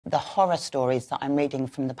The horror stories that I'm reading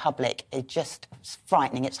from the public are just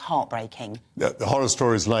frightening. It's heartbreaking. The horror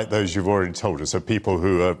stories like those you've already told us are people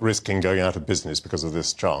who are risking going out of business because of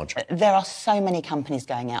this charge. There are so many companies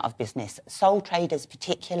going out of business, sole traders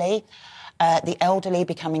particularly, the elderly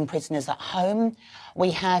becoming prisoners at home. We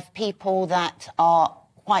have people that are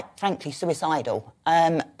quite frankly suicidal.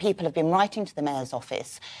 People have been writing to the Mayor's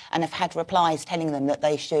office and have had replies telling them that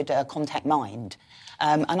they should contact Mind.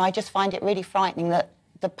 And I just find it really frightening that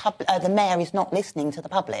the Mayor is not listening to the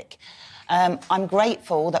public. I'm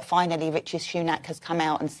grateful that finally Richard Sunak has come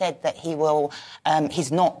out and said that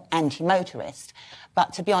he's not anti-motorist.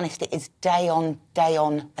 But to be honest, it is day on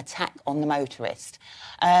attack on the motorist.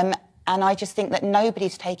 And I just think that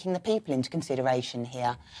nobody's taking the people into consideration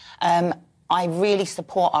here. I really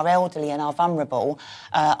support our elderly and our vulnerable,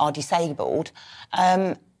 our disabled.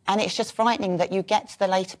 And it's just frightening that you get to the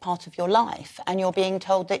later part of your life and you're being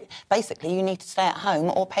told that basically you need to stay at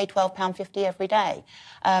home or pay £12.50 every day.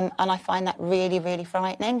 And I find that really, really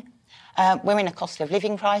frightening. We're in a cost of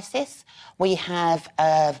living crisis. We have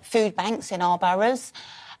food banks in our boroughs.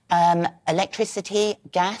 Electricity,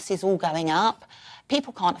 gas is all going up.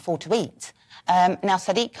 People can't afford to eat. Now,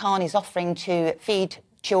 Sadiq Khan is offering to feed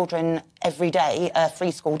children every day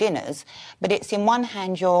free school dinners, but it's in one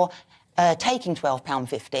hand you're taking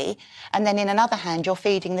 £12.50 and then in another hand you're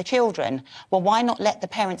feeding the children. Well, why not let the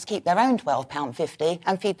parents keep their own £12.50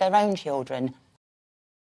 and feed their own children?